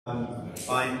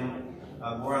Find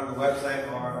more on the website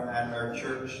or at our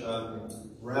church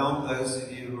Realm. Those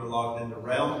of you who are logged into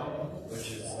Realm, which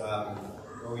is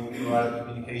where we do a lot of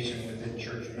communication within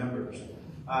church members.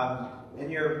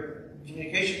 In your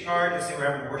communication card, you'll see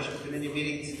we're having a worship committee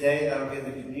meeting today. That'll be in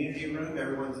the community room.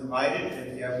 Everyone's invited. And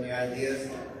if you have any ideas,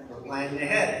 we're planning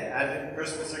ahead. Advent and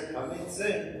Christmas are coming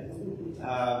soon.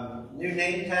 New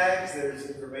name tags. There's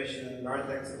information in the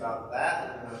narthex about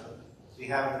that. We're going to be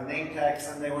having a name tag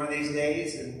Sunday one of these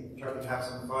days and try to have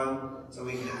some fun so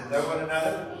we can get to know one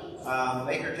another.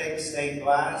 Maker takes stained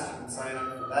glass. You can sign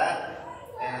up for that.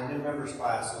 And the new members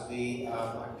class will be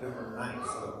October 9th.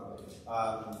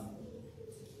 So,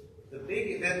 the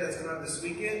big event that's going on this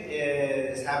weekend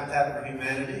is Habitat for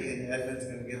Humanity, and Edmund's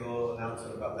going to give a little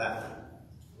announcement about that.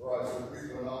 Right, so a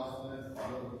brief announcement. I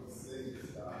know we can see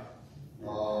this time.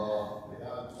 The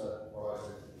Habitat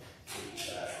project is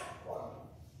back.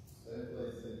 Same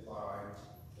place, same time,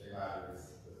 same address.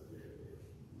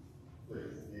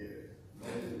 Please, give it.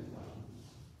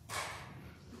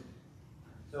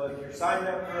 So if you're signed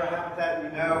up for a Habitat, you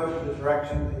know the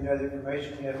directions, you know the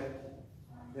information.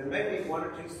 There may be one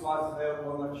or two slots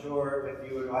available. I'm not sure if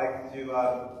you would like to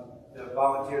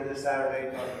volunteer this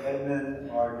Saturday. Talk to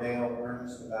Edmund or Dale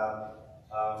Ernst about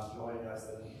joining us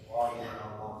and logging in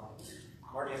online.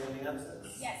 Marty, have anything else?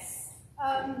 Yes.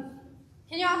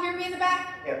 Can you all hear me in the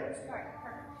back? Yeah. All right,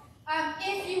 perfect.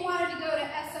 If you wanted to go to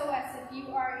SOS, if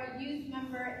you are a youth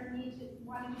member and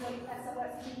wanted to go to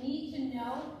SOS, you need to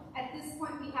know at this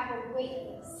point we have a wait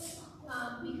list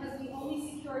because we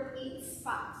only secured 8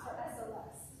 spots for SOS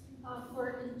for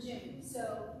in June. So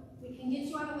we can get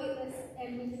you on a wait list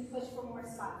and we can push for more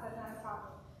spots. That's not a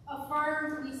problem.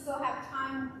 Affirm, we still have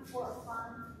time for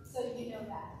Affirm, so you know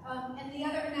that. And the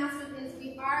other announcement is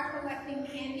we are collecting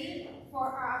candy for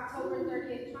our October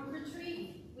 30th trunk or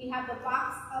treat. We have the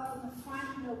box up in the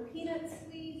front, no peanuts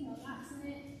please, no nuts in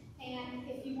it. And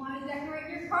if you want to decorate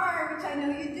your car, which I know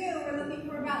you do, we're looking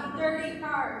for about 30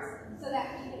 cars so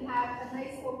that we can have a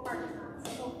nice full parking lot. So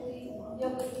hopefully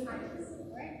you'll get behind us,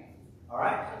 right? All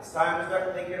right, it's time to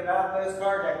start thinking about those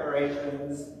car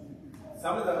decorations.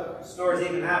 Some of the stores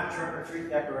even have trunk or treat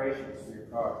decorations for your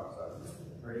car, so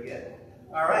pretty good.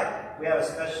 All right, we have a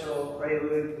special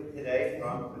prelude today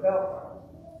from the Bell Choir.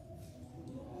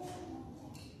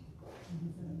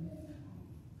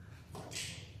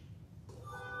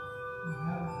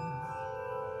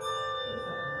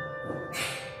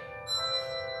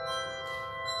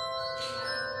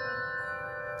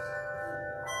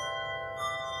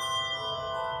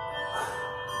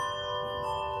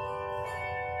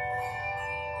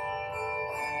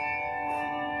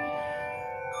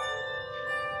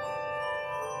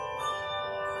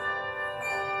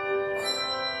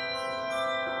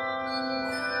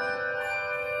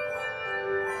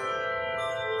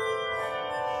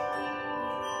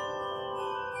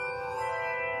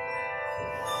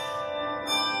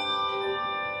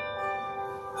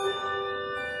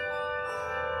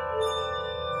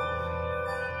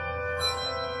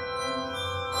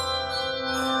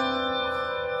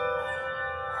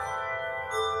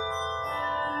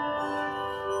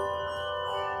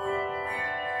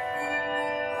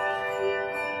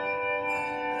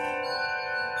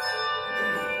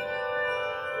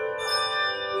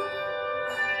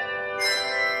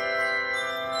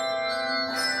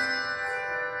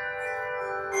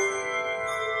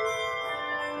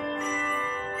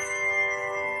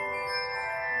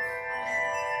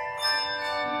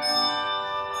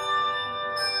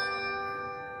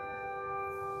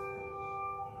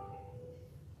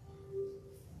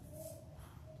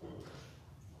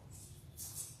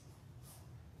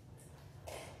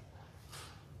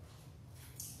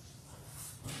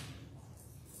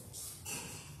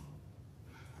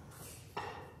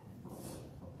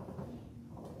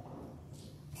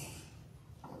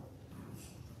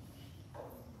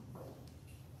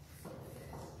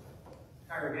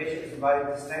 Congregation is invited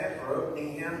to stand for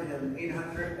opening hymn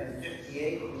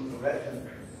 858 in the Red.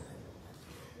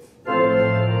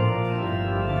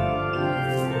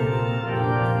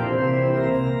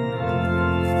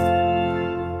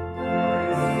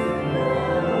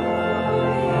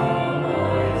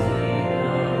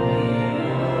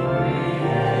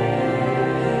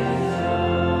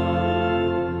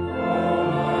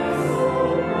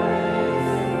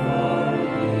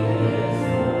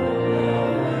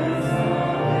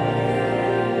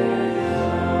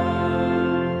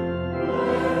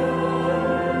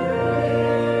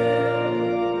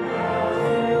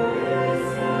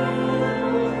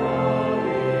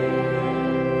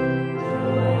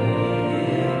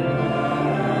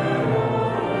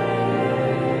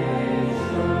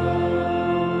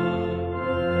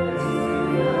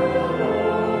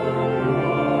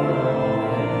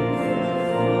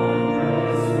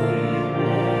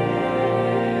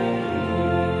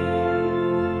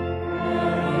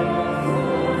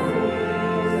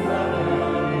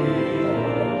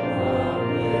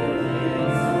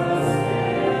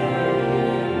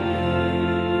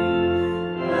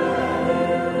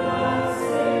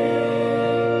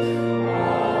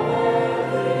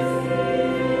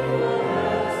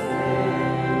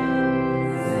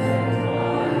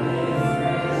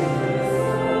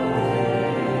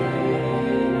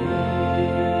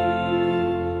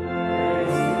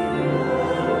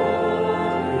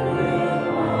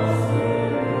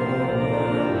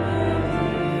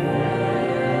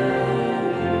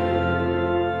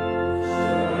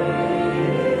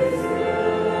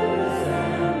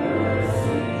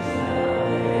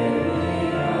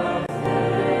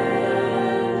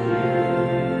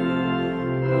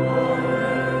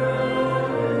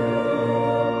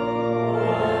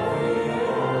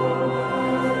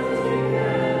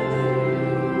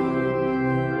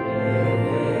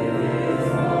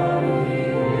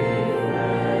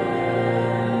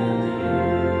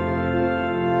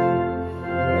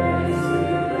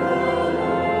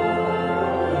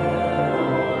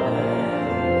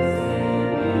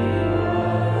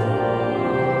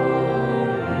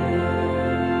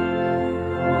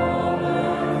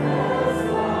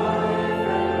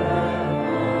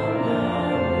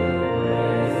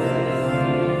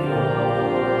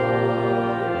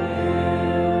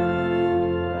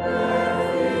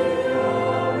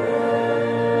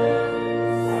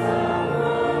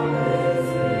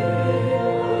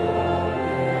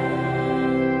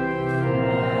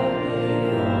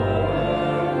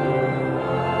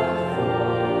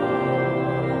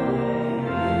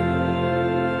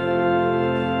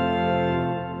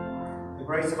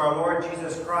 our Lord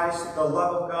Jesus Christ, the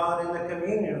love of God, and the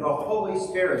communion of the Holy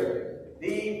Spirit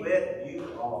be with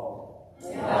you all.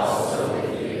 And also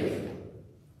with you.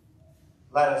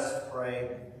 Let us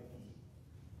pray.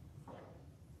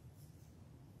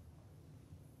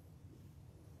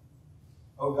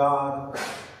 O God,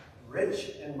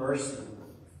 rich in mercy,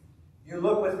 you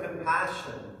look with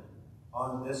compassion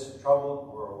on this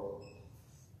troubled world.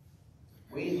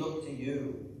 We look to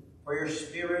you for your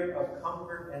spirit of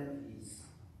comfort and peace.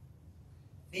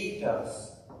 Feed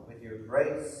us with your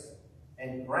grace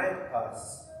and grant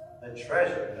us the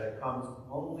treasure that comes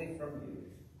only from you.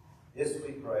 This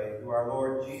we pray through our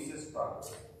Lord Jesus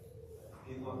Christ.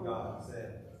 The people of God say,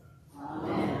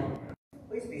 Amen.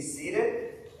 Please be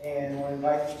seated, and we'll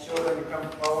invite the children to come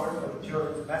forward for the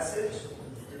children's message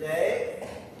today.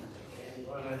 And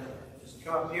we're going to just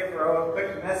come up here for a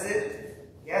quick message.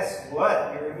 Guess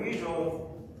what? Your usual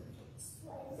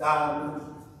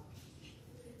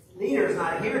leader's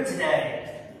not here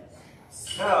today,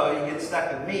 so you get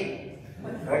stuck with me.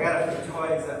 But I got a few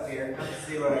toys up here. Let's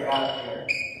see what I got up here.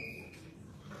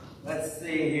 Let's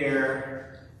see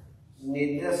here. You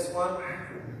need this one.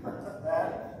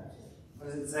 That.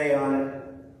 What does it say on it?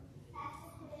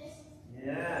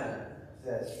 Yeah. It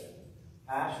says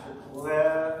Pastor Cliff,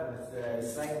 and it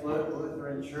says St. Luke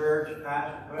Lutheran Church,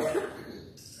 Pastor Cliff.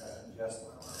 Just my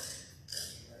word.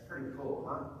 Pretty cool,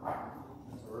 huh?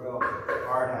 It's a real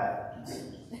hard hat.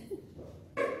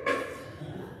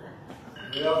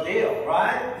 Real deal,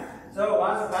 right? So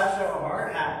why does the pastor have a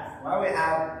hard hat? Why do we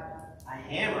have a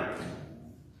hammer?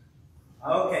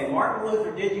 Okay, Martin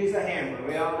Luther did use a hammer.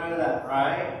 We all know that,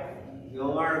 right?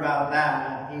 You'll learn about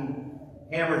that. He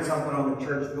hammered something on the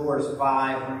church doors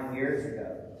 500 years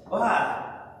ago.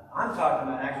 But I'm talking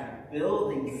about actually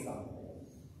building something.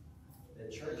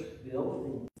 The church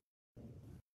building.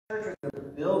 The church was going to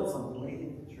build something. What do you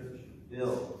think the church should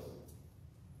build?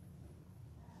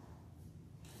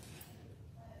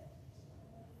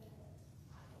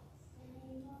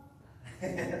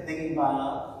 Thinking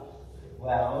about,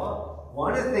 well,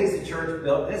 one of the things the church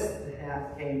built, this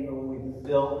came from when we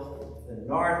built the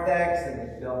narthex, and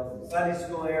we built the Sunday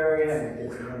school area, and we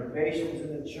did some renovations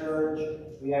in the church.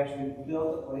 We actually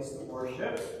built a place to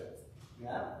worship.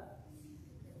 Yeah.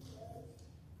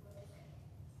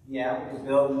 Yeah, we can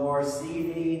build more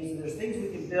seating. So there's things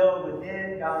we can build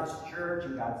within God's church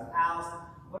and God's house.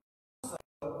 But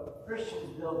also,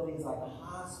 Christians build things like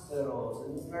hospitals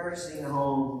and nursing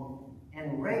homes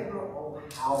and regular old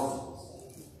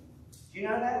houses. Do you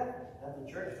know that? That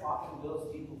the church often builds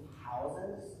people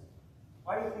houses?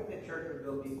 Why do you think the church would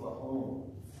build people a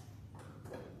home?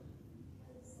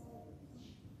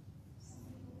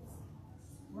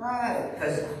 Right,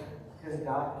 because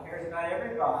God cares about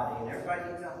everybody, and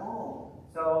everybody needs a home.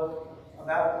 So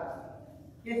about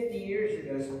 50 years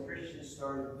ago, some Christians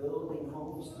started building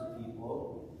homes for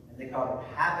people, and they called it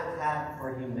Habitat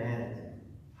for Humanity.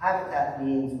 Habitat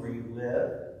means where you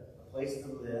live, a place to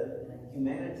live, and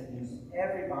humanity means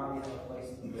everybody has a place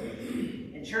to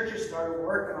live. And churches started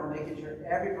working on making sure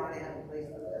everybody had a place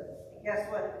to live. And guess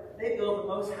what? They build the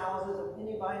most houses of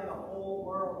anybody in the whole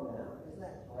world now. Isn't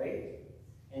that great?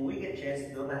 And we get a chance to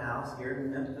build a house here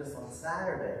in Memphis on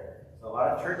Saturday. So a lot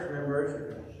of church members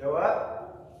are going to show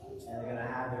up, and they're going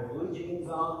to have their blue jeans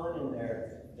on and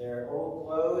their old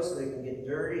clothes so they can get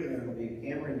dirty. And they'll be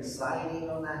hammering siding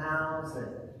on the house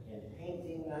and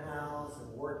painting the house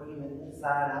and working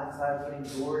inside, outside, putting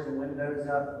doors and windows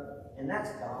up. And that's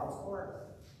God's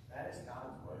work. That is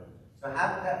God's work. So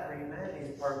Habitat for Humanity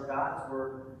is part of God's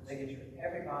work, making sure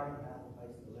everybody has a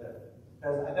place to live.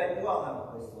 Because I bet you all have a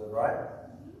place to live, right?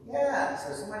 Yeah,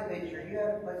 so somebody made sure you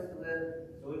have a place to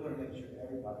live, so we want to make sure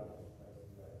everybody has a place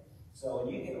to live. So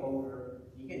when you get older,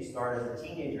 you can start as a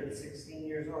teenager at 16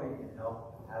 years old, you can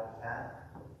help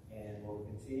Habitat, and we'll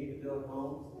continue to build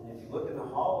homes. And if you look in the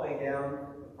hallway down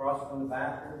across from the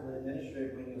bathrooms and the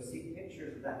administrative wing, you'll see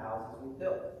pictures of the houses we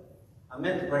built. I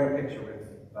meant to bring a picture with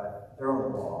me, but they're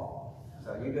on the wall.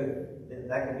 So you could,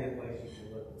 that could be a place you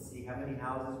can look and see how many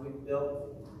houses we've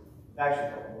built. We've actually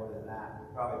built more than that.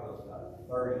 We've probably built about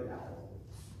 30 houses.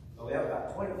 So we have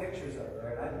about 20 pictures up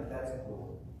there, and I think that's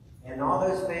cool. And all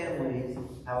those families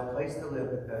have a place to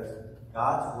live because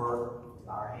God's work is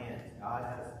our hands. God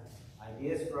has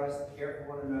ideas for us to care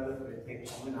for one another, but it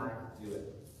takes you and I to do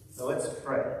it. So let's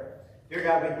pray. Dear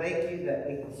God, we thank you that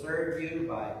we can serve you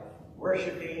by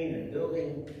worshiping and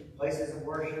building places of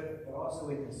worship, but also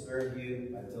we can serve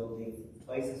you by building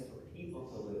places for people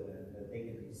to live in, that they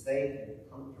can be safe and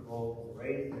comfortable to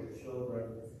raise their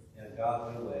children in a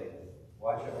godly way.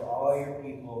 Watch over all your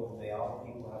people, and may all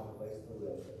people have a place to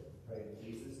live. Pray in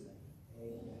Jesus' name.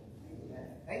 Amen. Amen.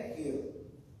 Thank you.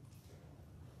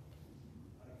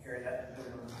 carry that and put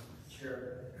it on the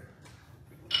chair.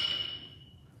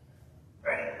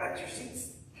 All right, back to your seats.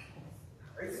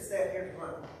 Or you can stay up here if you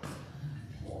want.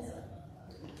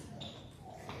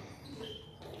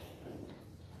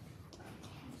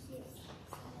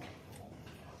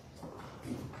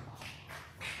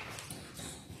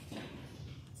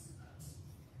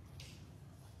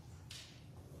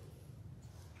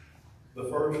 The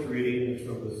first reading is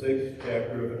from the 6th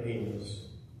chapter of Amos.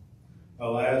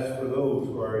 Alas for those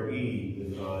who are at ease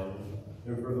in mind,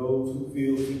 and for those who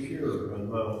feel secure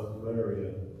on Mount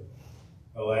Moriah.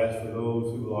 Alas for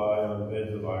those who lie on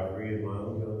beds of ivory and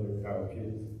lounge on their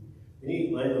couches, and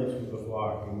eat lambs from the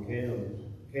flock and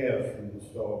calves from the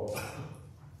stall,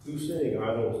 who sing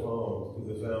idle songs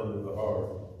to the sound of the harp,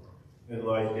 and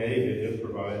like David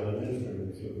improvise on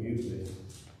instruments of music,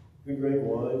 who drink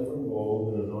wine from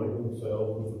bowls and anoint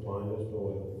themselves with the finest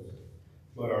oils,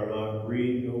 but are not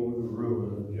grieved over the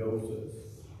ruin of Joseph.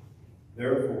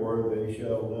 Therefore they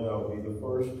shall now be the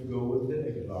first to go into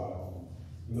exile,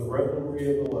 and the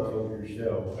revelry of the loungers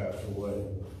shall pass away.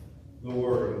 The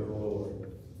word of the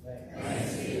Lord.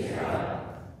 Thanks be to God.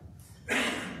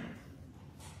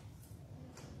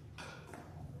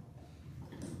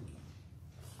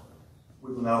 We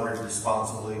will now read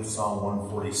responsibly Psalm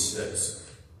 146.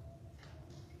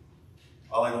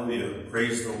 Hallelujah.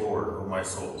 Praise the Lord, O my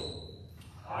soul.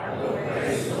 I will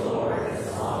praise the Lord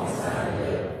as long as I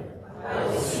live. I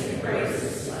will sing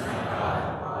praises to my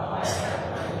God while I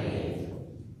have my being.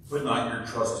 Put not your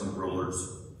trust in rulers,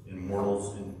 in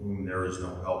mortals in whom there is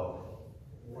no help.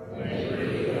 When they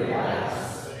breathe their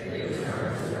last, they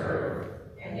return to earth,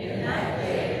 and in that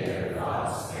day their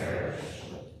thoughts perish.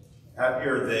 Happy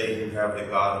are they who have the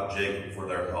God of Jacob for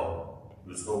their help,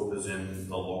 whose hope is in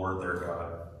the Lord their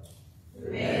God. Who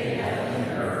made heaven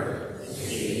and earth, the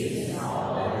seas and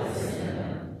all that is in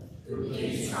them, who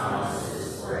keeps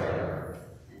promises forever.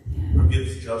 Who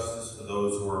gives justice to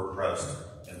those who are oppressed,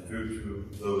 and food to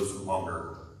those who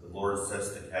hunger. The Lord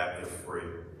sets the captive free.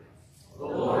 The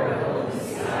Lord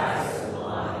opens the eyes of the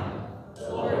blind. The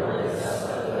Lord lifts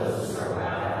up those who are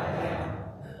bowed down.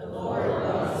 The Lord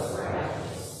loves the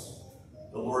righteous.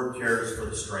 The Lord cares for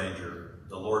the stranger.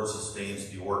 The Lord sustains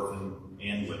the orphan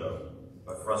and widow,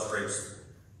 but frustrates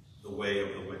the way of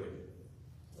the wicked.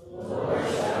 The Lord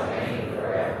shall reign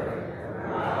forever,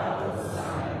 throughout the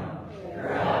Zion,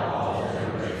 throughout all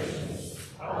generations.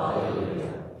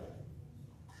 Hallelujah.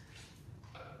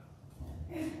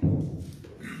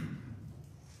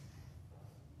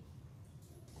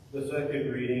 The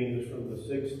second reading is from the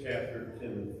 6th chapter of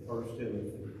 1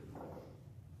 Timothy.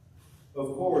 Of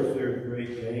course, there is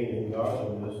great gain in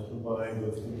godliness combined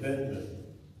with contentment.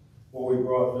 For we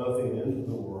brought nothing into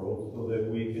the world, so that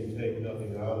we can take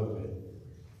nothing out of it.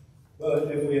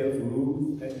 But if we have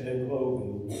food and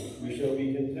clothing, we shall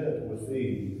be content with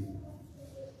these.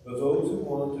 But those who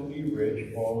want to be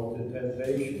rich fall into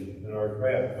temptation and are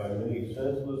trapped by many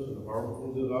senseless and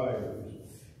harmful desires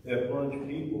that plunge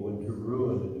people into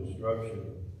ruin and destruction.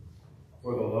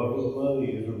 For the love of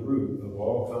money is a root of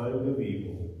all kinds of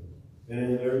evil, and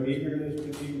in their eagerness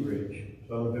to be rich,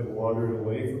 some have wandered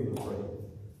away from the faith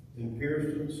and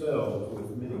pierced themselves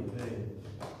with many pains.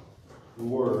 The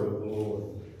word of the Lord.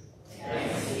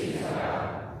 Thanks be to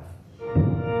God.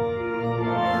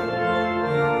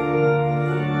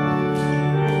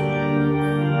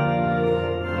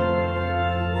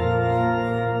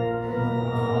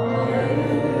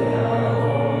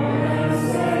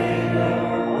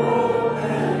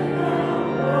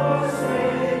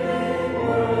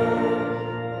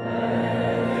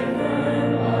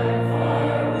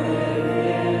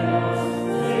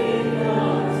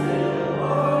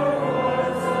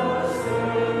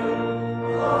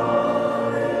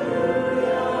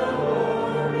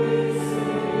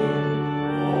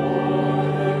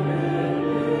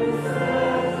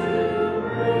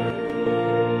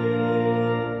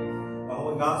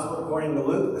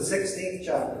 The 16th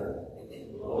chapter.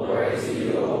 Glory to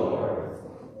you, O Lord.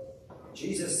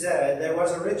 Jesus said, there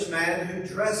was a rich man who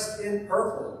dressed in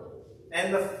purple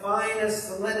and the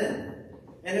finest linen,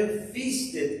 and who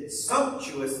feasted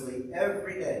sumptuously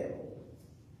every day.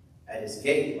 At his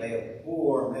gate lay a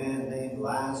poor man named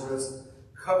Lazarus,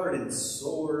 covered in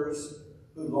sores,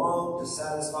 who longed to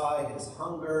satisfy his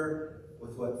hunger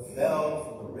with what fell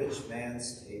from the rich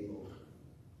man's table.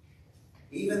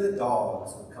 Even the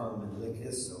dogs would come and lick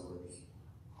his sores.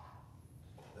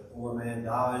 The poor man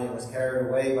died and was carried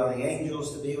away by the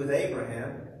angels to be with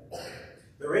Abraham.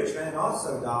 The rich man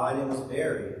also died and was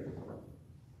buried.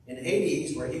 In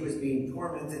Hades, where he was being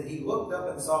tormented, he looked up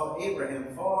and saw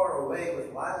Abraham far away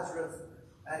with Lazarus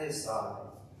at his side.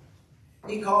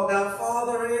 He called out,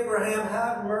 "Father Abraham,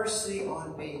 have mercy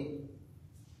on me.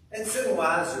 And send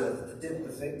Lazarus to dip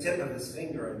the tip of his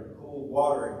finger in cool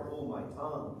water and cool my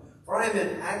tongue, for I am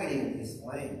in agony in these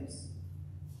flames."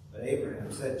 But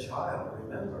Abraham said, "Child,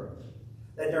 remember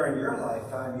that during your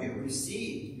lifetime you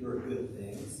received your good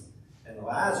things, and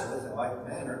Lazarus in like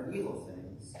manner evil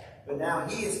things. But now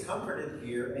he is comforted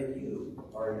here, and you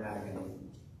are in agony.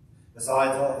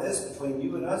 Besides all this, between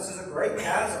you and us is a great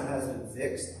chasm has been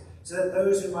fixed, so that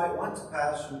those who might want to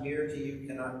pass from here to you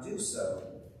cannot do so,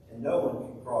 and no one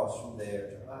can cross from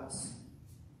there to us."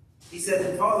 He said,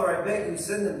 "Then, Father, I beg you,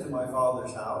 send them to my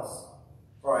father's house,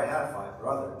 for I have 5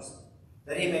 brothers,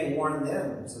 that he may warn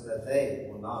them, so that they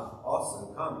will not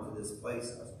also come to this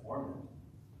place of torment."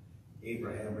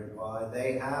 Abraham replied,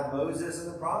 "They have Moses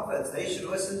and the prophets. They should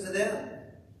listen to them."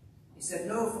 He said,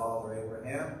 "No, Father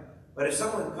Abraham, but if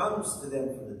someone comes to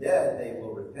them from the dead, they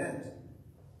will repent."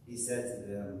 He said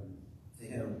to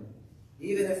him,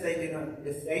 "Even if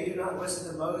they do not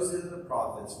listen to Moses and the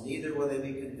prophets, neither will they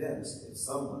be convinced if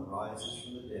someone rises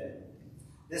from the dead."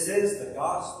 This is the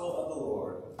gospel of the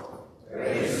Lord.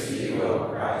 Praise to you, O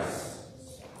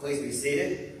Christ. Please be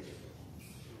seated.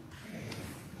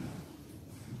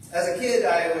 As a kid,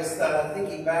 I was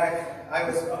thinking back. I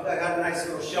had a nice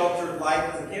little sheltered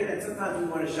life as a kid, and sometimes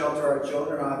we want to shelter our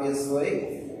children,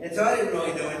 obviously. And so I didn't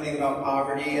really know anything about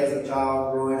poverty as a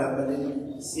child growing up. I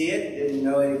didn't see it, didn't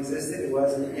know it existed. It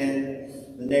wasn't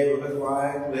in the neighborhood where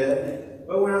I lived.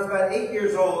 But when I was about 8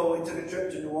 years old, we took a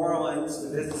trip to New Orleans to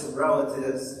visit some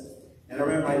relatives. And I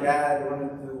remember my dad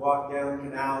wanted to walk down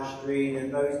Canal Street.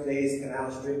 In those days,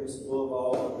 Canal Street was full of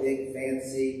all the big,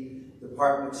 fancy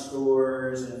department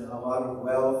stores and a lot of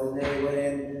wealth. And then we went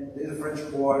in through the French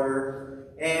Quarter.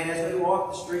 And as we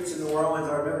walked the streets of New Orleans,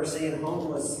 I remember seeing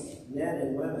homeless men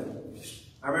and women.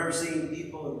 I remember seeing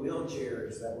people in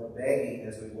wheelchairs that were begging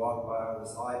as we walked by on the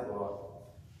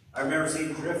sidewalk. I remember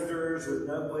seeing drifters with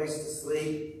no place to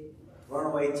sleep,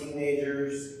 runaway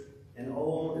teenagers, and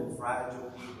old and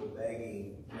fragile people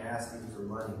begging and asking for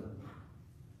money.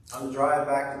 On the drive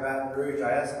back to Baton Rouge,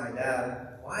 I asked my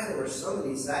dad why there were so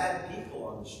many sad people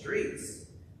on the streets.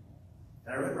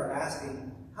 And I remember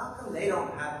asking, how come they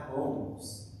don't have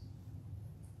homes?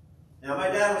 Now, my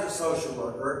dad was a social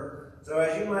worker, so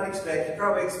as you might expect, he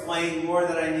probably explained more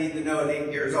than I need to know at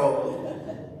 8 years old.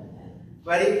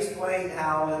 But he explained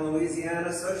how in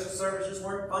Louisiana, social services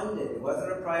weren't funded. It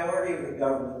wasn't a priority of the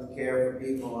government to care for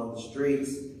people on the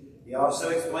streets. He also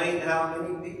explained how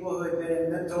many people who had been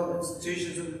in mental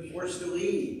institutions had been forced to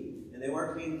leave, and they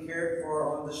weren't being cared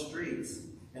for on the streets,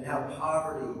 and how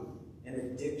poverty and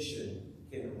addiction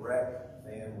can wreck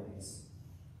families.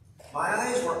 My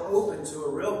eyes were open to a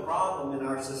real problem in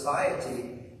our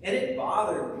society, and it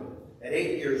bothered me at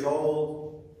 8 years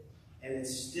old, and it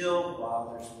still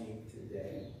bothers me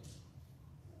today.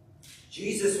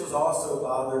 Jesus was also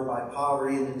bothered by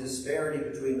poverty and the disparity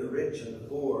between the rich and the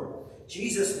poor.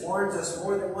 Jesus warns us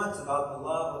more than once about the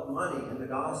love of money in the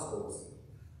Gospels.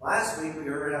 Last week we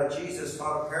heard how Jesus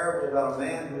taught a parable about a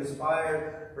man who was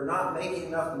fired for not making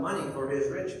enough money for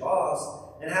his rich boss,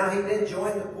 and how he then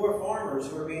joined the poor farmers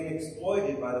who were being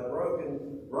exploited by the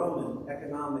broken Roman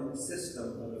economic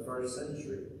system of the first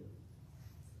century.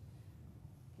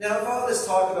 Now, if all this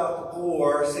talk about the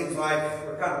poor seems like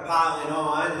we're kind of piling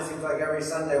on, it seems like every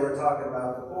Sunday we're talking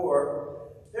about the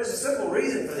poor, there's a simple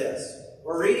reason for this.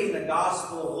 We're reading the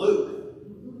Gospel of Luke.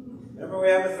 Remember, we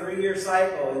have a 3-year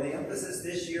cycle, and the emphasis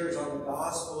this year is on the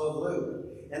Gospel of Luke.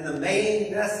 And the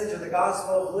main message of the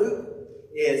Gospel of Luke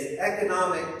is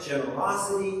economic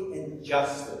generosity and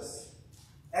justice.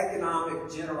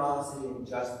 Economic generosity and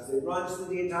justice. It runs through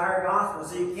the entire Gospel,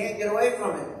 so you can't get away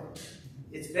from it.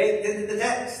 It's baked into the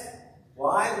text.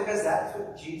 Why? Because that's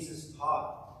what Jesus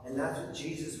taught. And that's what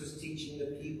Jesus was teaching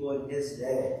the people in his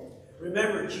day.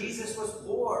 Remember, Jesus was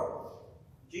poor.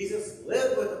 Jesus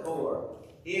lived with the poor.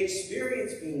 He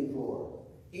experienced being poor.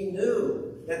 He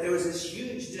knew that there was this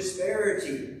huge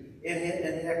disparity in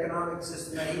the economic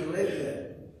system that he lived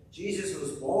in. Jesus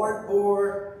was born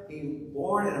poor. He was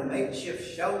born in a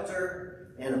makeshift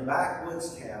shelter in a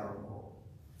backwoods town.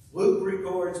 Luke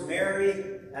records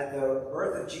Mary at the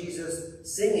birth of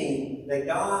Jesus singing that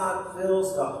God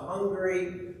fills the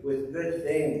hungry with good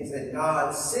things and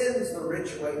God sends the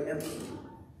rich away empty.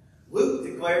 Luke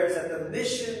declares that the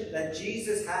mission that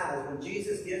Jesus has, when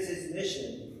Jesus gives his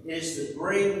mission, is to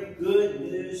bring good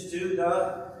news to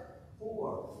the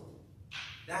poor.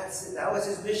 That was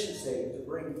his mission statement, to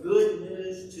bring good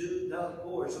news to the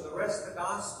poor. So the rest of the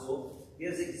gospel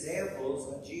gives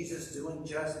examples of Jesus doing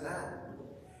just that.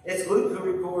 It's Luke who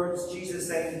records Jesus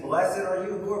saying, "Blessed are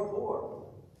you who are poor,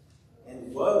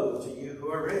 and woe to you who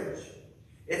are rich."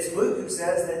 It's Luke who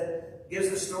says that, gives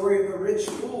the story of a rich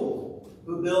fool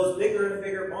who builds bigger and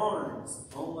bigger barns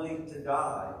only to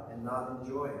die and not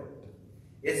enjoy it.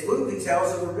 It's Luke who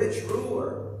tells of a rich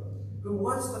ruler who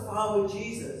wants to follow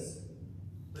Jesus,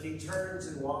 but he turns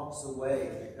and walks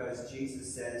away because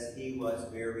Jesus says he was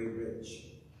very rich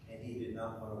and he did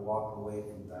not want to walk away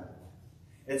from that.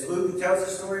 It's Luke who tells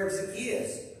the story of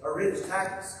Zacchaeus, a rich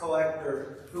tax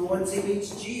collector who, once he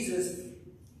meets Jesus,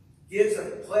 gives a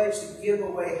pledge to give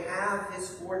away half his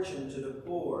fortune to the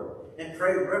poor and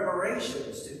pray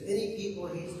reparations to any people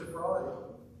he's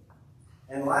defrauded.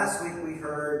 And last week we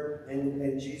heard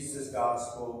in Jesus'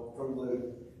 gospel from Luke,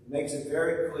 makes it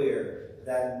very clear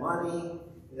that what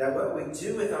we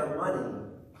do with our money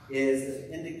is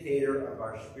an indicator of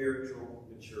our spiritual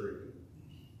maturity.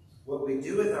 What we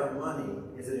do with our money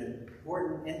is an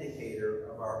important indicator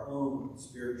of our own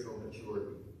spiritual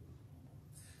maturity.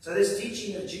 So this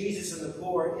teaching of Jesus and the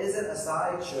poor isn't a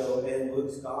sideshow in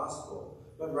Luke's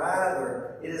gospel, but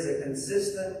rather it is a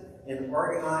consistent and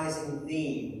organizing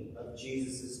theme of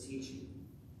Jesus' teaching.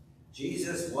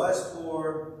 Jesus was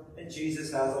poor, and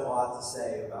Jesus has a lot to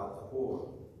say about the poor.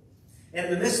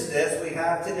 In the midst of this, we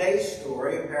have today's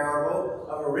story, a parable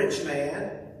of a rich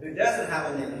man who doesn't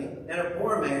have a name, and a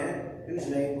poor man who's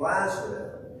named Lazarus.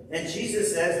 And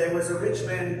Jesus says there was a rich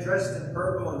man who dressed in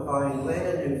purple and fine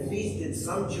linen, who feasted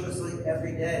sumptuously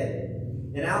every day.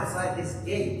 And outside his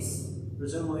gates,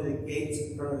 presumably the gates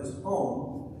in front of his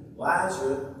home,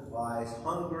 Lazarus lies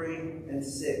hungry and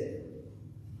sick.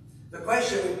 The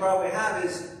question we probably have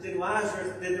is, did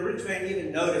the rich man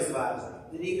even notice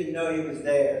Lazarus? Did he even know he was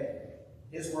there?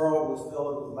 His world was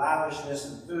filled with lavishness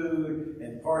and food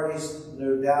and parties,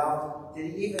 no doubt.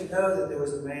 Did he even know that there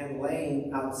was a man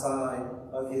laying outside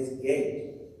of his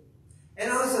gate?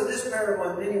 And also, this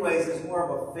parable in many ways is more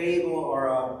of a fable,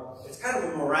 or it's kind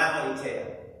of a morality tale.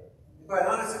 To be quite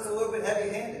honest, it's a little bit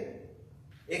heavy-handed.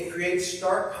 It creates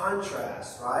stark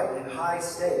contrast, right, and high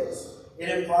stakes. It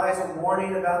implies a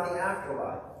warning about the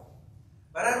afterlife.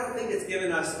 But I don't think it's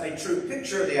given us a true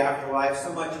picture of the afterlife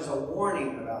so much as a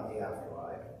warning about the afterlife.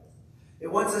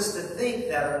 It wants us to think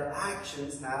that our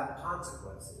actions have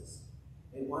consequences.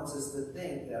 It wants us to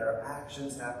think that our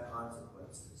actions have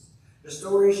consequences. The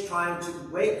story is trying to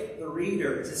wake the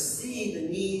reader to see the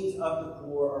needs of the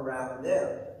poor around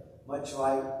them, much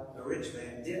like the rich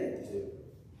man didn't do.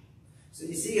 So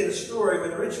you see in the story, when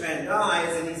the rich man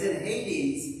dies and he's in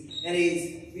Hades and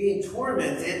he's being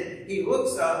tormented, he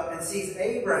looks up and sees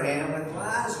Abraham with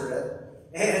Lazarus,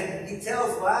 and he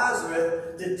tells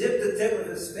Lazarus to dip the tip of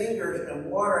his fingers in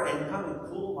water and come and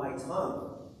cool my tongue.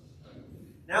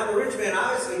 Now the rich man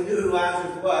obviously knew who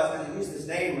Lazarus was because he used his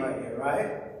name right here,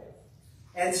 right?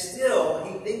 And still,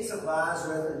 he thinks of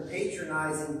Lazarus in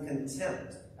patronizing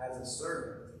contempt as a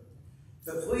servant.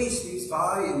 The plea speaks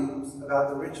volumes about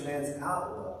the rich man's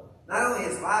outlook. Not only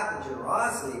his lack of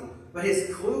generosity, but his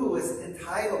clueless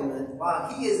entitlement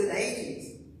while he is in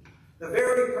Hades. The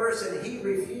very person he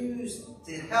refused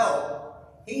to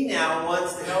help, he now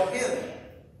wants to help him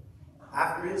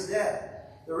after his death.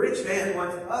 The rich man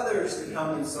wants others to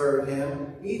come and serve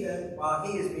him even while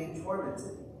he is being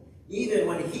tormented, even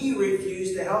when he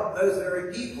refused to help those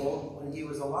very people when he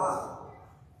was alive.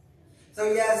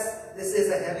 So yes, this is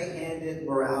a heavy-handed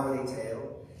morality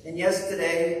tale. And yes,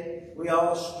 today we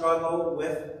all struggle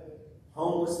with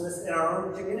homelessness in our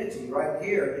own community right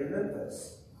here in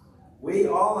Memphis. We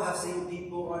all have seen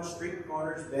people on street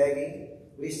corners begging.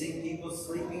 We've seen people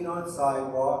sleeping on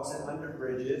sidewalks and under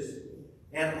bridges.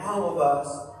 And all of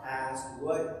us ask,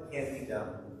 what can be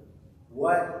done?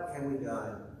 What can be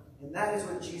done? And that is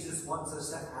what Jesus wants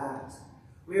us to ask.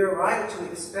 We are right to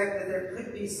expect that there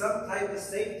could be some type of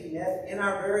safety net in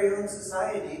our very own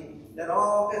society, that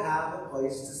all could have a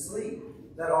place to sleep,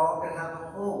 that all could have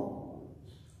a home.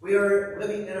 We are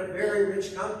living in a very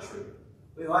rich country.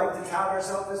 We like to tout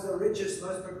ourselves as the richest,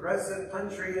 most progressive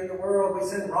country in the world. We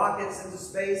send rockets into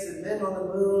space and men on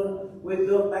the moon. We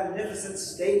build magnificent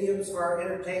stadiums for our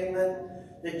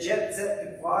entertainment. The jet set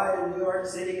can fly to New York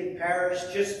City and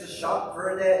Paris just to shop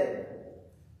for a day.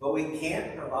 But we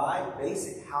can't provide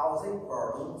basic housing for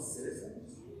our own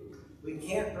citizens. We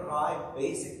can't provide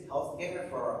basic health care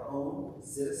for our own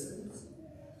citizens.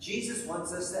 Jesus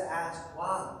wants us to ask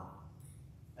why.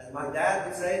 As my dad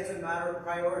would say, it's a matter of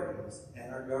priorities,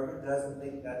 and our government doesn't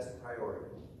think that's a priority.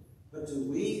 But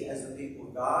do we, as the people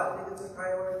of God, think it's a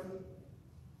priority?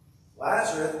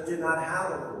 Lazarus did not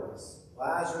have a voice.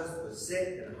 Lazarus was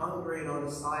sick and hungry and on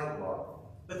the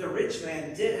sidewalk. But the rich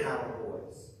man did have a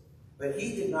voice. But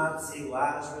he did not see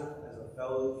Lazarus as a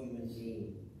fellow human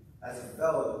being, as a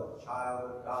fellow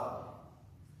child of God.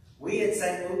 We at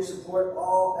St. Luke support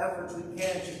all efforts we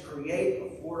can to create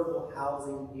affordable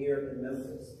housing here in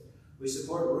Memphis. We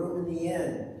support Room in the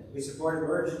Inn. We support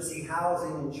emergency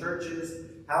housing in churches,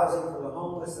 housing for the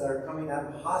homeless that are coming out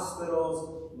of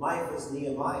hospitals, MIFA's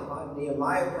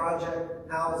Nehemiah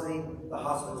Project housing, the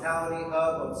Hospitality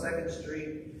Hub on 2nd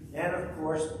Street, and of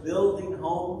course, building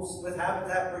homes with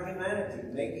Habitat for Humanity,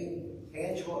 making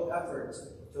tangible efforts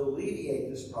to alleviate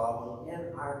this problem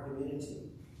in our community.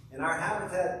 And our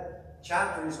Habitat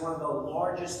chapter is one of the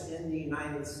largest in the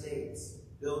United States,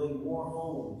 building more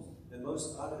homes than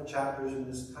most other chapters in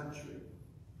this country.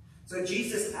 So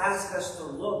Jesus asked us to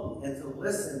look and to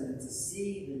listen and to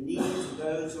see the needs of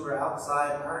those who are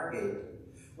outside our gate.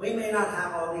 We may not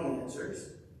have all the answers,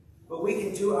 but we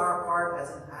can do our part as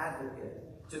an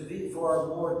advocate to be for a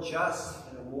more just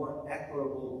and a more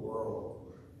equitable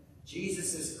world.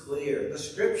 Jesus is clear. The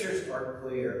scriptures are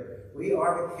clear. We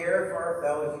are to care for our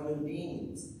fellow human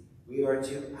beings. We are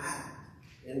to act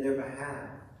in their behalf.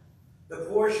 The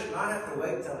poor should not have to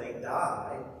wait till they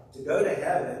die to go to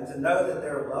heaven to know that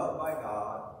they're loved by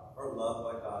God or loved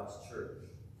by God's church.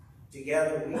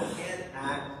 Together we can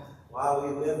act while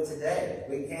we live today.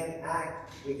 We can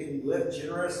act, we can live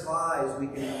generous lives, we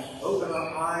can open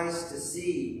our eyes to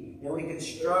see, and we can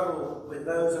struggle with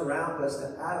those around us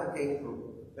to advocate for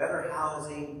better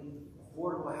housing,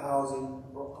 affordable housing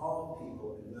for all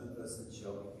people in Memphis and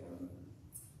Shelby County.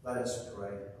 Let us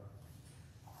pray.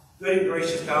 Good and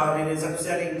gracious God, it is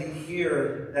upsetting to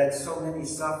hear that so many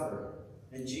suffer,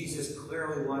 and Jesus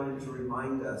clearly wanted to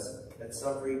remind us that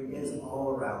suffering is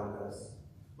all around us.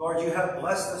 Lord, you have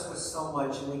blessed us with so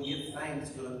much, and we give thanks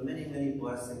for the many, many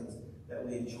blessings that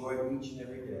we enjoy each and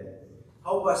every day.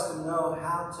 Help us to know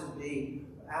how to be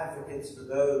advocates for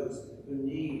those who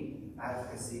need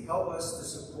advocacy. Help us to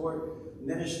support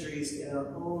ministries in our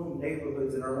own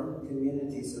neighborhoods, in our own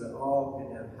communities, so that all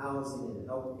can have housing and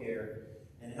health care.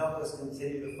 And help us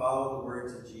continue to follow the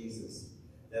words of Jesus,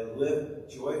 that live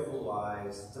joyful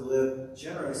lives, to live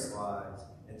generous lives,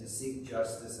 and to seek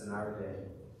justice in our day.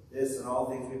 This and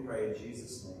all things we pray in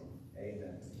Jesus' name.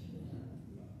 Amen.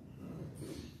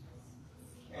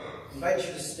 I invite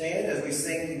you to stand as we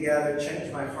sing together,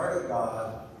 Change My Heart, O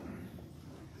God.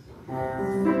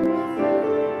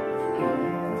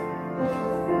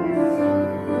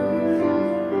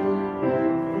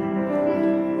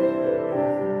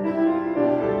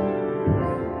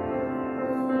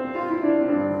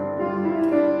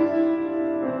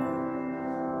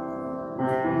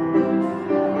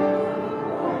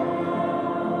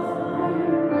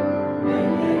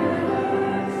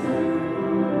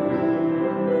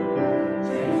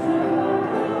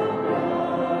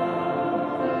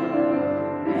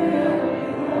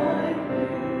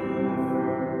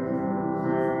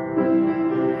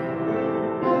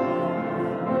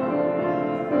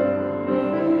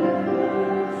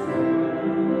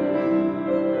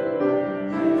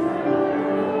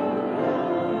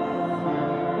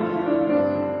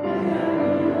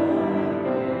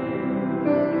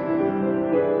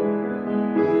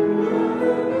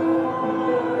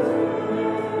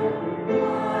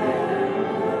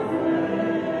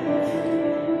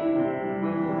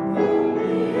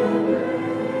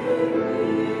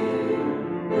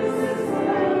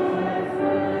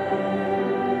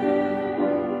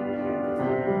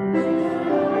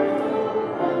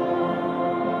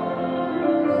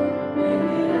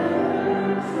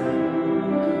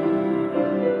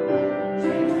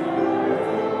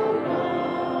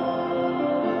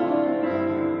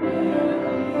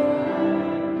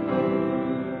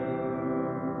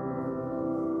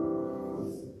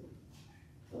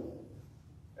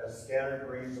 Scattered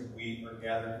grains of wheat are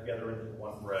gathered together into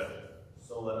one bread.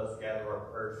 So let us gather our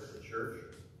prayers to the church,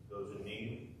 those in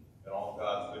need, and all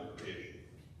God's good creation.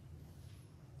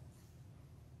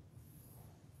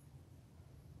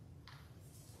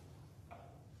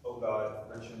 O God,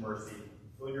 rich in mercy,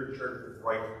 fill your church with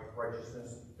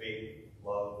righteousness, faith,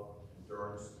 love,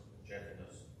 endurance, and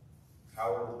gentleness.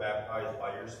 Power to baptize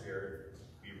by your Spirit,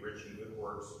 be rich in good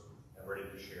works, and ready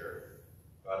to share.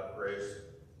 God of grace,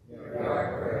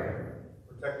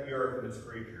 protect the earth and its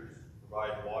creatures.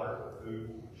 Provide water,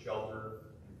 food, shelter,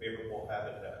 and favorable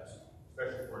habitats,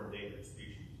 especially for endangered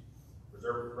species.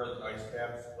 Preserve the present ice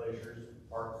caps, glaciers,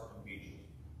 parks, and beaches.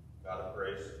 God of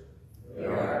grace,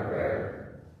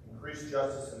 increase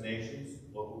justice in nations,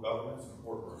 local governments, and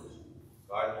courtrooms.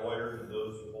 Guide lawyers and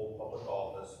those who hold public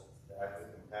office to act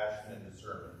with compassion and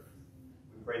discernment.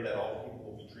 We pray that all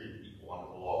people will be treated equal under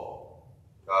the law.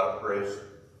 God of grace,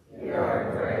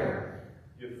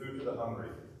 give food to the hungry,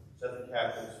 set the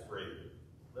captives free,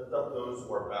 lift up those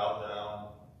who are bowed down,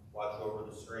 watch over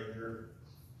the stranger,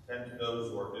 tend to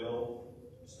those who are ill,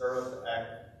 stir us to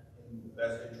act in the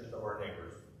best interest of our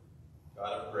neighbors.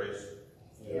 God of grace,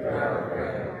 hear our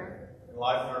prayer.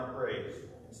 Enliven our praise,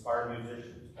 inspire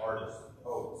musicians, artists,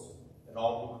 poets, and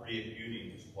all who create beauty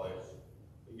in this place.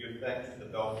 We give thanks to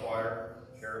the bell choir,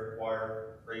 cherub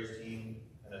choir, praise team,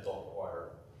 and adult choir.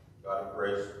 God of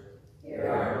grace, hear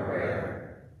our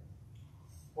prayer.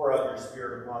 Pour out your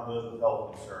spirit upon those with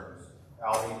health concerns.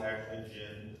 Allie, Ashley,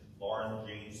 Jen, Lauren,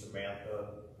 Jean, Samantha,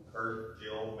 Kurt,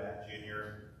 Jill, Matt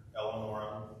Jr.,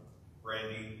 Eleanor,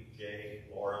 Brandy, Jay,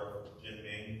 Laura, Jin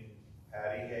Ming,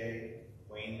 Patty A,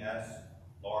 Wayne S.,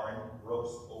 Lauren,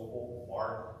 Brooks, Opal,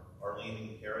 Mark, Arlene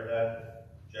and Caradat,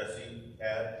 Jesse,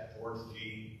 Kat, George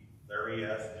G., Larry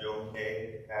S., Joe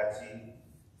K., Patsy,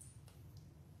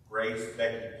 Grace,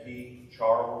 Becky Key,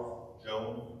 Charles,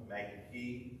 Joan, Maggie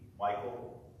Key,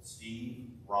 Michael, Steve,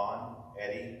 Ron,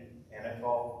 Eddie,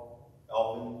 Anatole,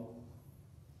 Elvin,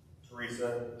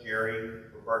 Teresa, Jerry,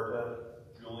 Roberta,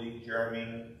 Julie, Jeremy,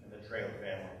 and the Trail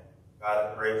family. God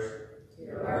of grace,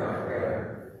 hear our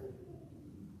prayer.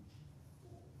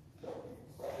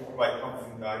 we provide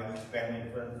comforting guidance to family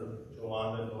and friends of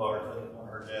Jolanda and Larsa on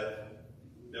her death.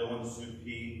 Bill and Sue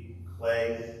P.,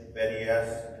 Clay, Betty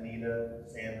S., Anita,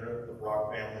 Sandra, the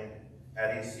Brock family,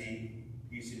 Addie C.,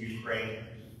 Peace in Ukraine,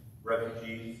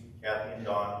 refugees, Kathy and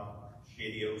Don,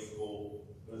 Shady Oak School,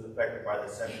 who was affected by the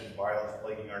senseless violence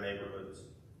plaguing our neighborhoods,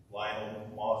 Lionel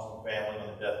Moss and family on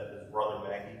the death of his brother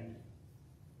Maggie,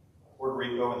 Puerto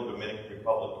Rico and the Dominican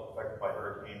Republic affected by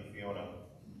Hurricane Fiona.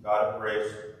 God of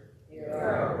grace, Hear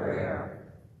our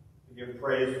prayer. we give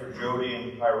praise for Jody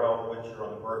and Tyrell Witcher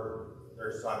on the birth of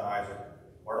their son Isaac,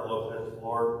 Marta Lopez,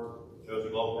 Lord, Josie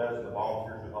Lopez, and the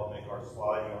volunteers who helped make our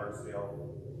slide yard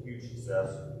sale a huge success.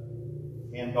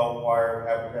 Handbell Choir,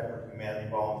 Habitat for Humanity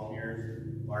volunteers,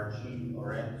 Marchine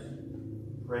Lawrence,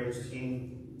 Praise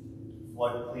Team,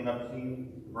 Flood Cleanup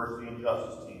Team, Mercy and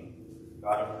Justice Team.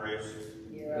 God of grace,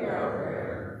 Hear our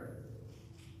prayer.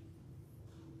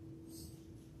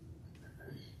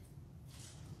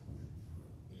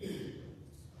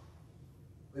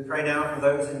 We pray now for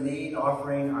those in need,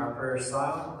 offering our prayers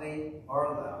silently or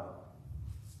aloud.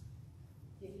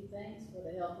 Give you thanks for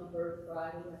the Healthy Birth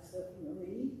Friday of Sophie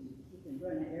Marie, Keith and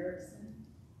Brenna Erickson.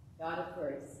 God of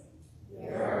grace.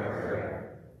 Hear our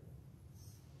prayer.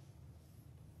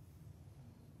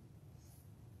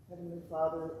 Heavenly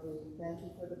Father, we thank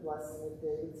you for the blessing of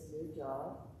David's new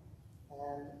job,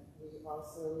 and we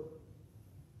also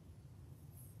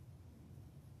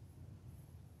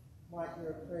want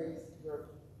your praise, your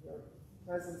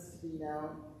presence to be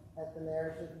known at the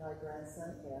marriage of my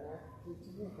grandson Eric to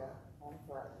Tamika on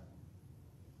Friday.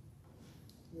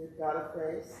 Dear God of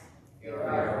grace, Hear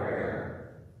our prayer.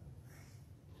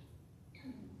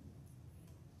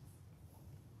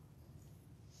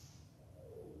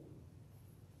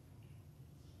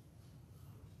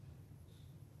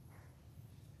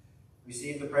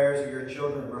 receive the prayers of your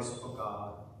children, merciful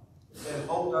God, and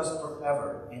hold us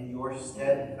forever in your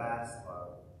steadfast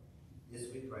love.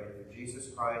 This we pray through Jesus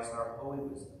Christ, our holy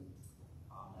wisdom.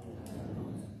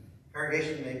 Amen.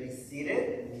 Congregation may be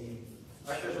seated.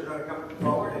 The ushers are going to come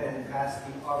forward and pass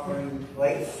the offering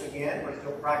plates again. We're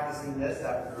still practicing this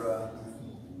after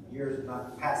years of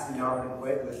not passing the offering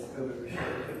plate with COVID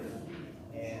restrictions.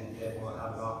 And then we'll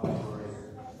have an offering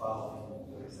following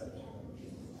the reception.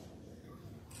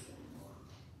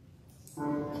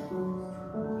 Hear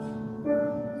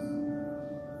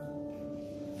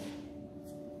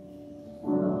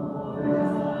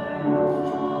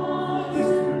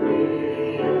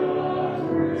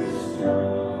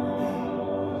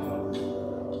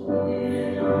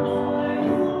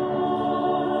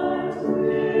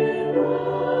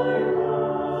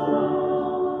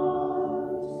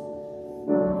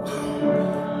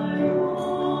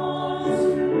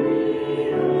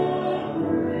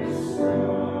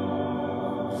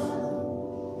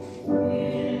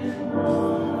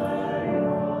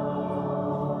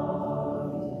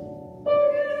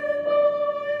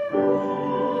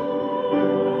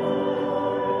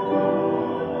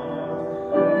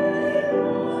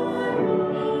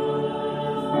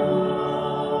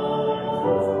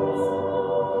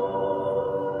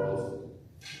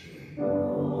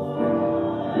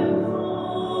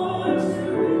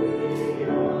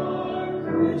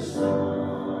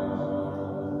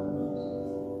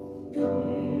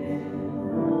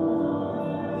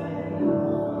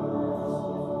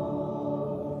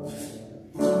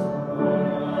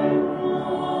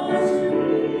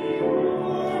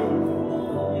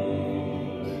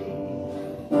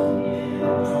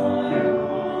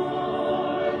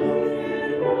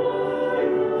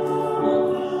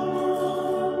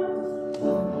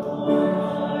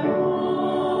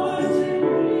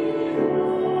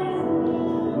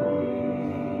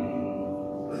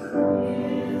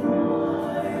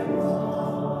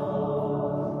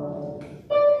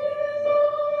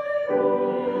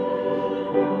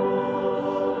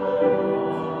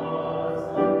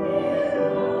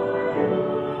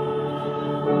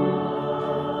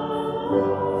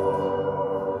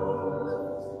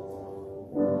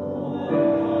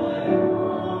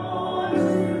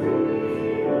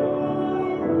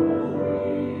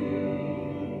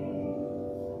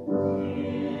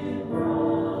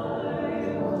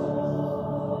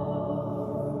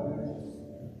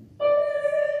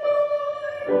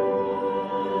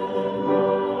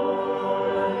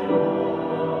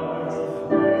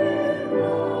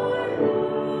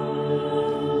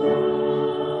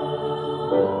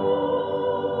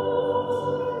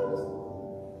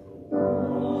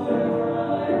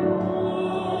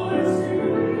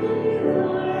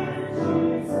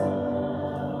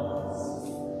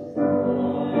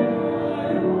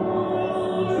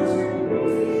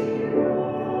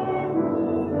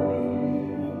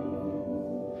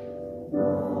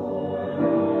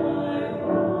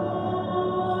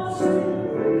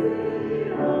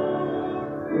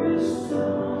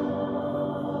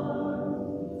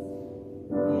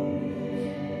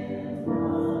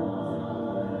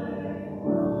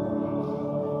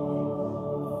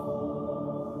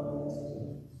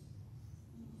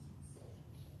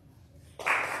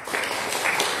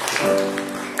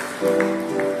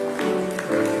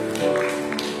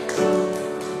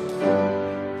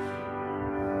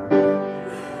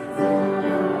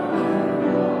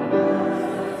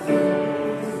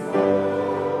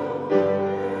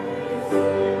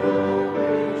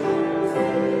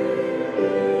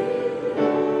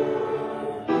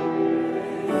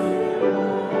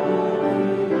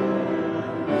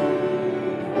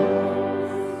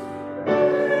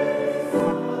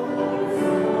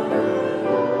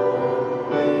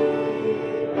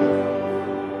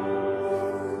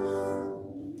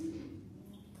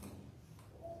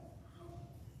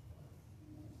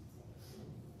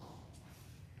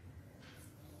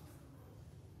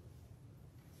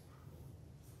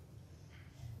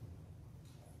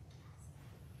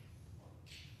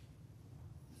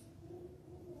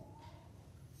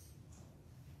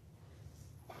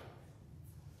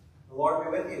The Lord be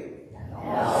with you. And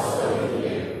also with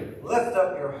you. Lift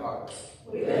up your hearts.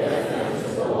 We lift them to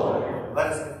the Lord. Let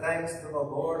us give thanks to the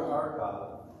Lord our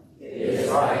God. It is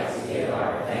right to give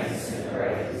our thanks and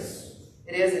praise.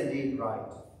 It is indeed right,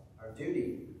 our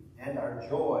duty and our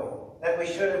joy, that we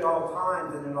should at all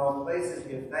times and in all places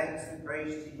give thanks and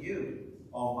praise to you,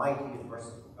 Almighty and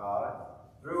merciful God,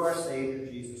 through our Savior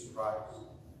Jesus Christ,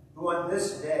 who on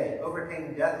this day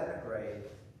overcame death in the grave,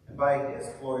 and by his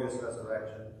glorious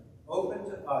resurrection opened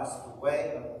to us the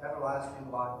way of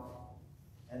everlasting life.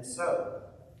 And so,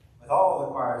 with all the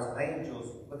choirs of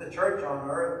angels, with the church on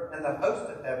earth, and the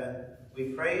host of heaven,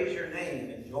 we praise your name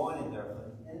and join in their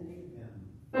unending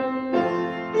hymn.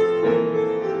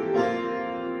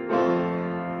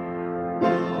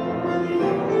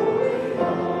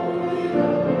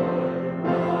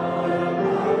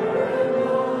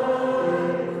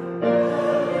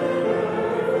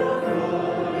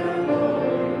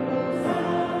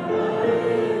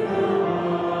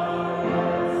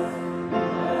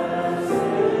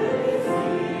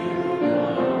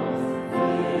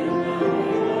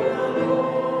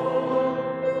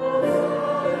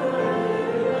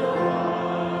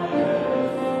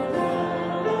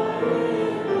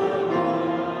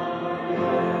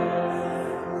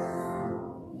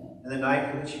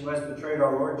 She was betrayed,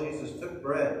 our Lord Jesus took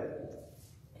bread,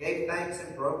 gave thanks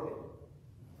and broke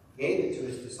it, gave it to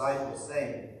his disciples,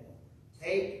 saying,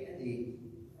 "Take and eat.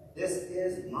 This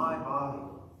is my body,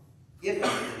 given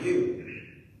to you.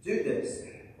 Do this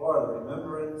for the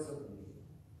remembrance of me."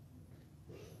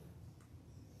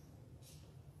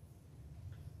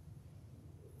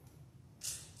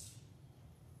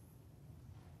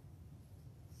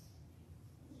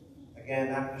 Again,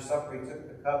 after supper, he took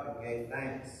the cup and gave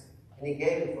thanks. And he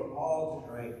gave it for all to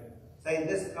drink, saying,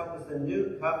 "This cup is the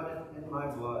new covenant in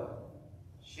my blood,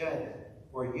 shed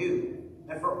for you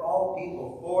and for all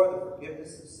people for the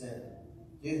forgiveness of sin.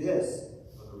 Do this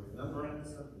for the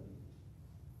remembrance of me."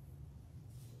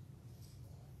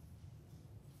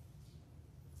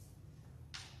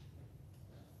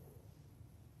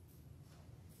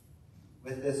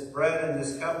 With this bread and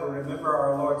this cup, we remember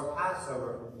our Lord's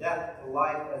Passover from death to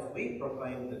life as we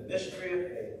proclaim the mystery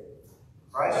of faith.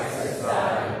 Christ has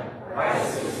died,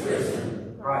 Christ is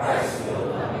risen, Christ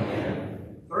will come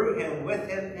again. Through him, with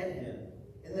him,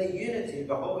 in the unity of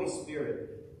the Holy Spirit,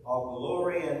 all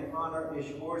glory and honor is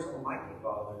yours, Almighty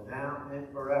Father, now and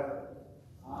forever.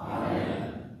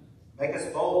 Amen. Make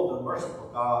us bold and merciful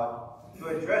God, to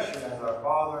address you as our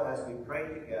Father as we pray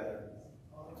together.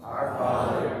 Our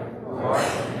Father, who art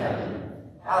in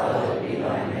heaven, hallowed be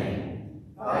thy name.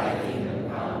 Thy kingdom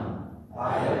come,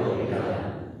 thy will be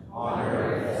done, on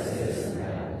earth as it is in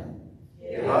heaven.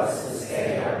 Give us this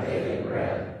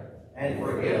And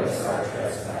forgive us our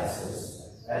trespasses,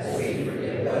 as we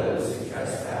forgive those who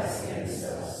trespass against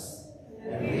us.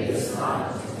 And lead us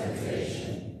not into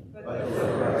temptation, but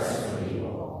deliver us from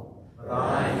evil. For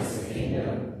thine is the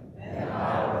kingdom, and the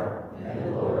power, and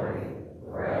the glory,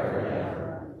 forever and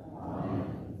ever.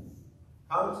 Amen.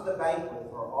 Come to the banquet,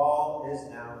 for all is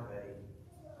now ready.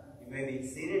 You may be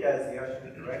seated as the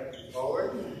ushers direct you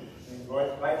forward. We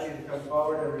invite you to come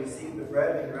forward and receive the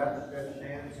bread in your outstretched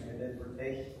hands. You may then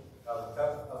partake of a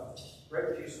cup of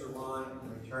grape juice or wine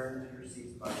and return to your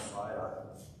seats by the side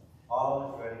aisles.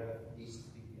 All is ready for the feast to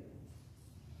begin.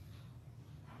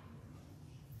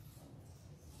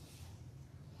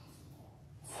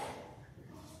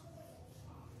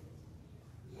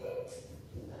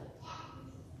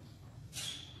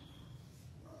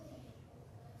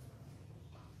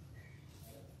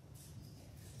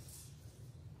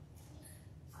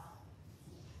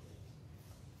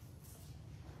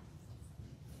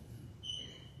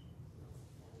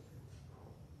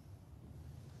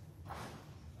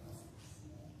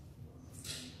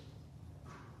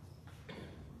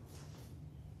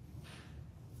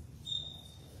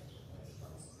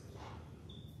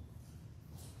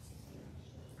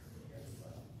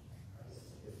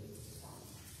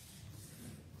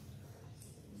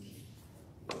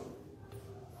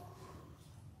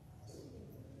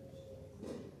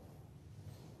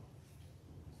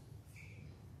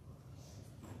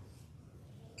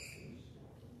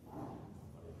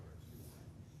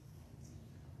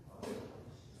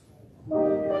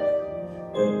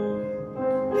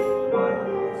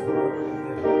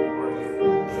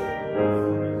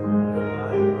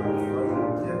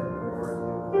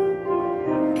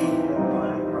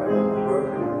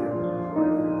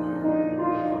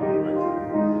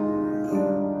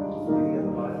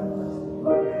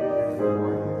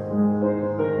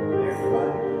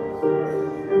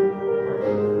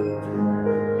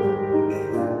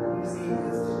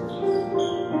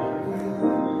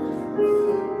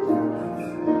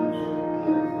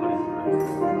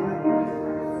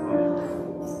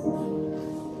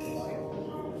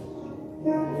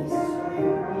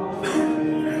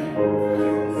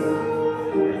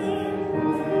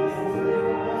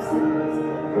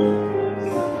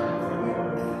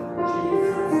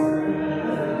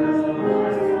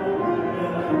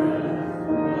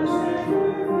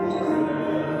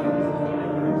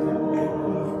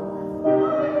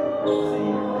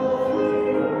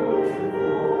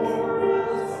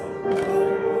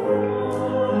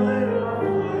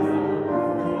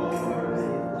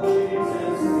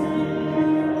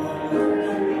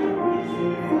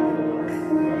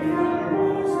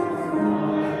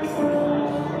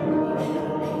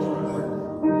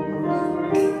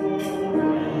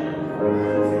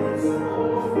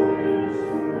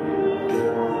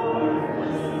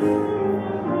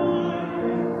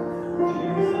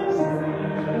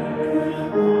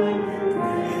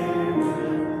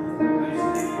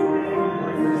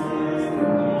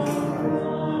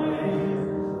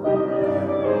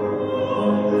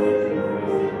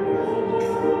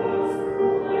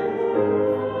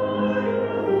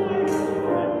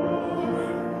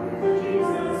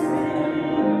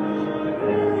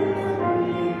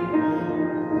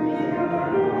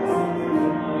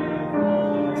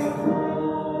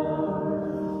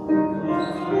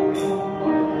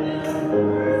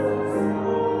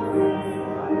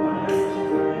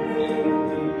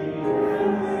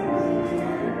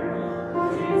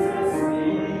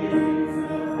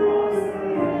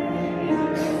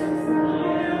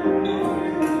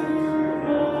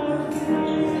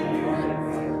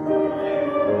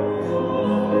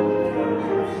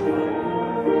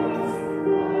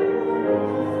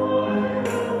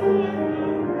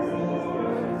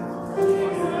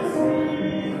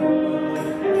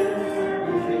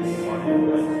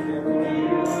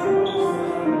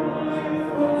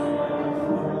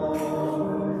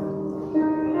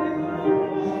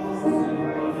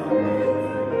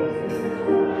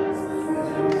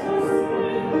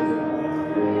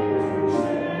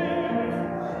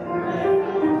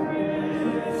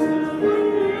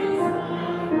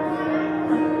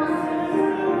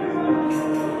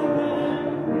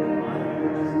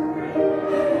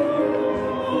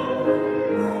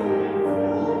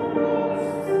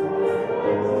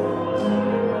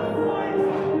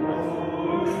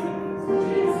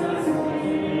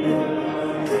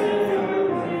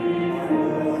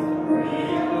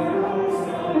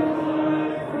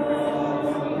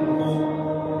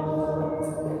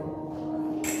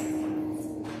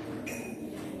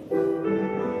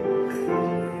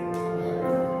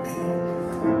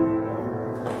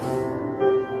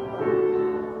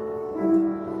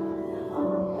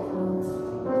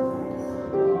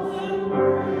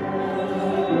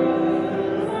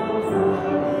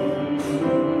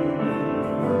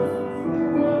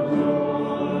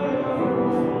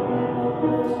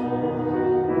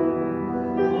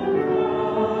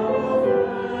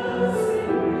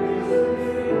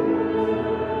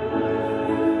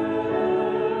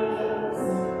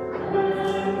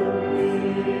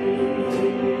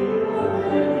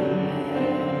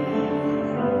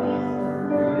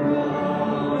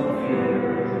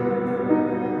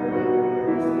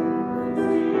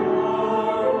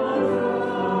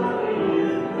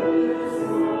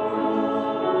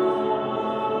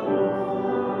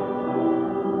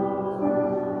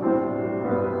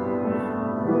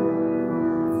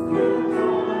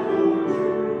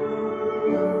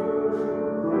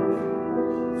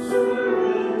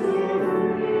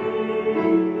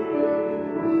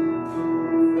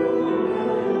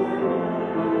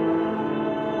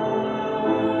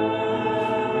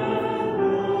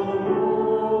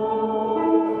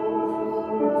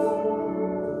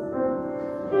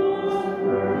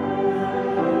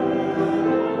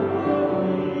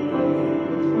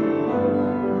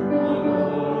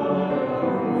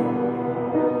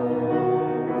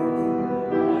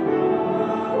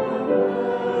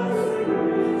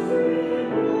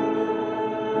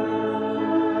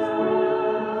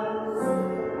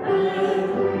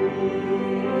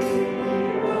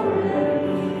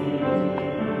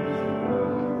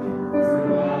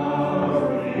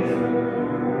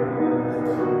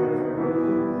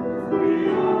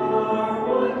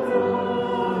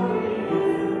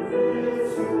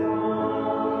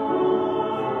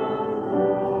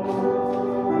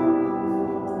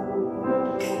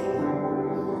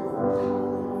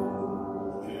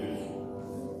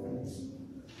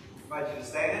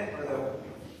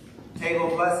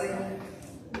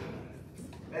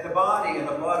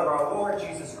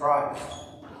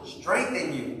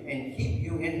 strengthen you, and keep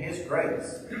you in his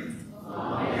grace.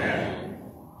 Amen.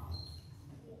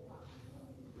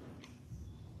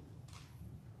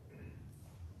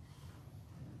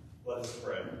 Let us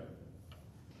pray.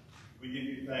 We give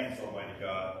you thanks, Almighty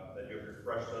God, that you have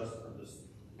refreshed us with this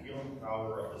healing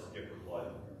power of this gift of life.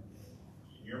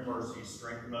 In your mercy,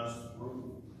 strengthen us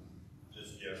through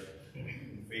this gift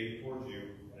in faith towards you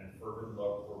and in fervent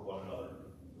love for one another.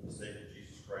 For the sake of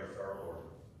Jesus Christ our Lord.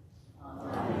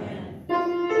 Amen.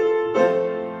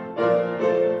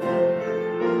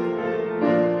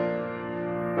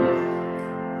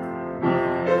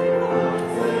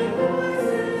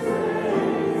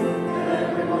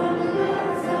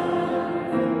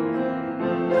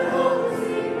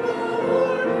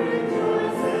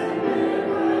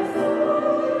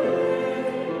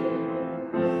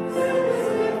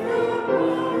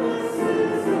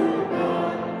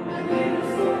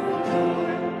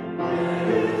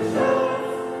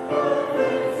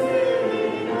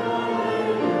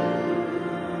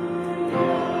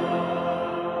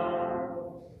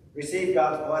 Receive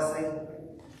God's blessing.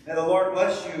 May the Lord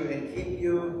bless you and keep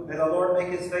you. May the Lord make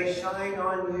his face shine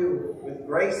on you with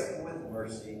grace and with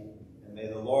mercy. And may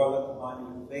the Lord look upon you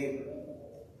with favor.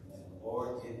 And the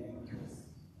Lord give you peace.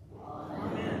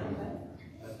 Amen.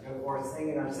 Let's go forth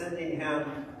singing our sending hymn,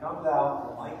 Come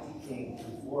Thou Almighty King,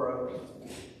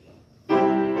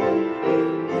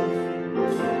 408.